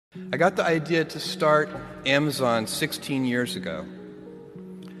I got the idea to start Amazon 16 years ago.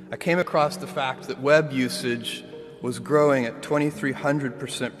 I came across the fact that web usage was growing at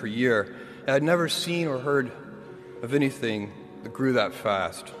 2,300% per year, and I'd never seen or heard of anything that grew that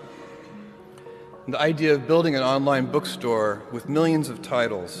fast. And the idea of building an online bookstore with millions of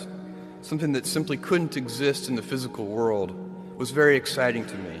titles, something that simply couldn't exist in the physical world, was very exciting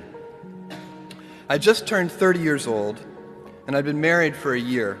to me. I just turned 30 years old, and I'd been married for a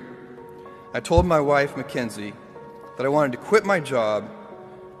year. I told my wife, Mackenzie, that I wanted to quit my job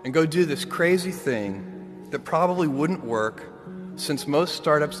and go do this crazy thing that probably wouldn't work, since most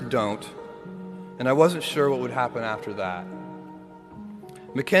startups don't, and I wasn't sure what would happen after that.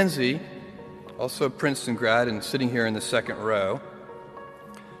 Mackenzie, also a Princeton grad and sitting here in the second row,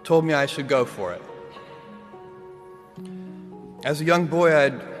 told me I should go for it. As a young boy,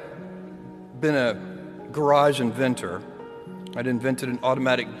 I'd been a garage inventor. I'd invented an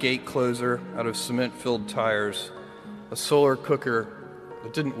automatic gate closer out of cement-filled tires, a solar cooker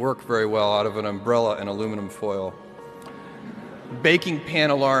that didn't work very well out of an umbrella and aluminum foil, baking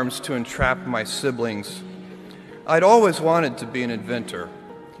pan alarms to entrap my siblings. I'd always wanted to be an inventor,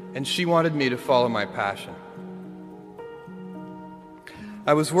 and she wanted me to follow my passion.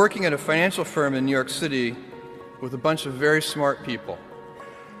 I was working at a financial firm in New York City with a bunch of very smart people,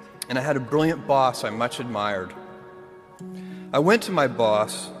 and I had a brilliant boss I much admired. I went to my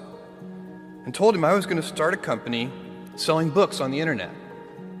boss and told him I was going to start a company selling books on the internet.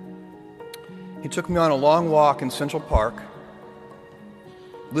 He took me on a long walk in Central Park,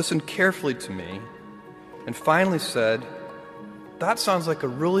 listened carefully to me, and finally said, "That sounds like a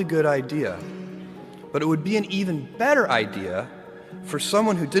really good idea, but it would be an even better idea for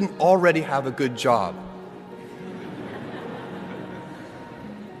someone who didn't already have a good job."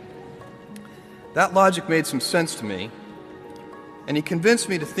 That logic made some sense to me, and he convinced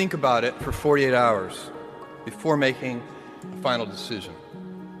me to think about it for 48 hours before making a final decision.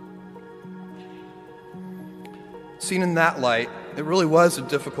 Seen in that light, it really was a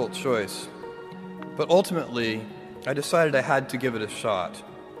difficult choice, but ultimately, I decided I had to give it a shot.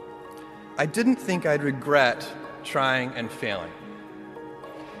 I didn't think I'd regret trying and failing,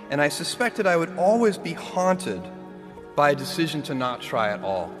 and I suspected I would always be haunted by a decision to not try at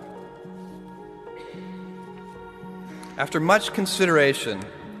all. After much consideration,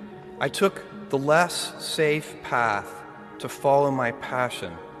 I took the less safe path to follow my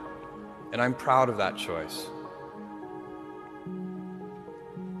passion, and I'm proud of that choice.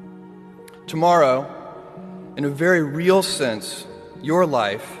 Tomorrow, in a very real sense, your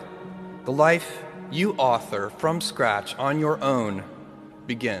life, the life you author from scratch on your own,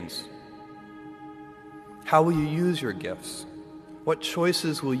 begins. How will you use your gifts? What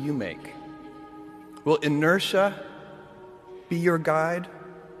choices will you make? Will inertia be your guide,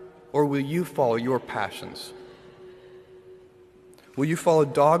 or will you follow your passions? Will you follow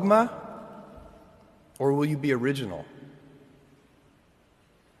dogma, or will you be original?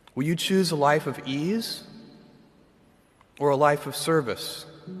 Will you choose a life of ease, or a life of service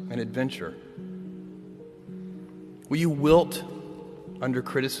and adventure? Will you wilt under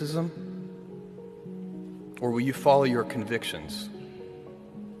criticism, or will you follow your convictions?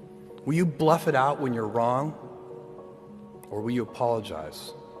 Will you bluff it out when you're wrong, or will you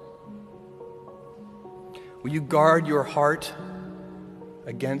apologize? Will you guard your heart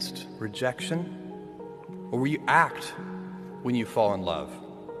against rejection, or will you act when you fall in love?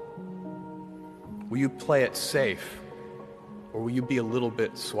 Will you play it safe, or will you be a little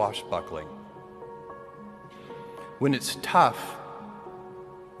bit swashbuckling? When it's tough,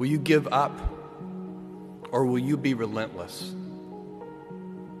 will you give up, or will you be relentless?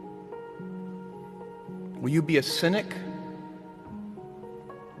 Will you be a cynic,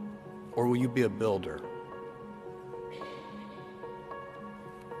 or will you be a builder?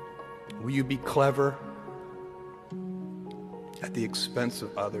 Will you be clever at the expense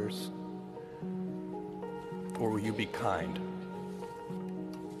of others, or will you be kind?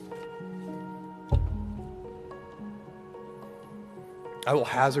 I will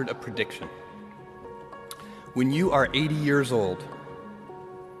hazard a prediction. When you are 80 years old,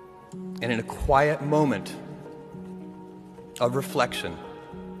 and in a quiet moment of reflection,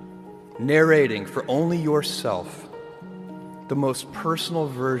 narrating for only yourself the most personal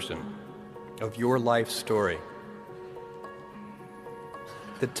version of your life story,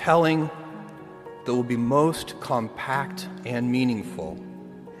 the telling that will be most compact and meaningful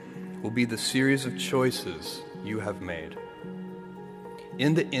will be the series of choices you have made.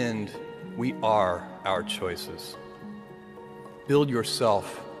 In the end, we are our choices. Build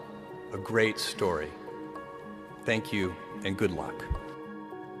yourself a great story. Thank you and good luck.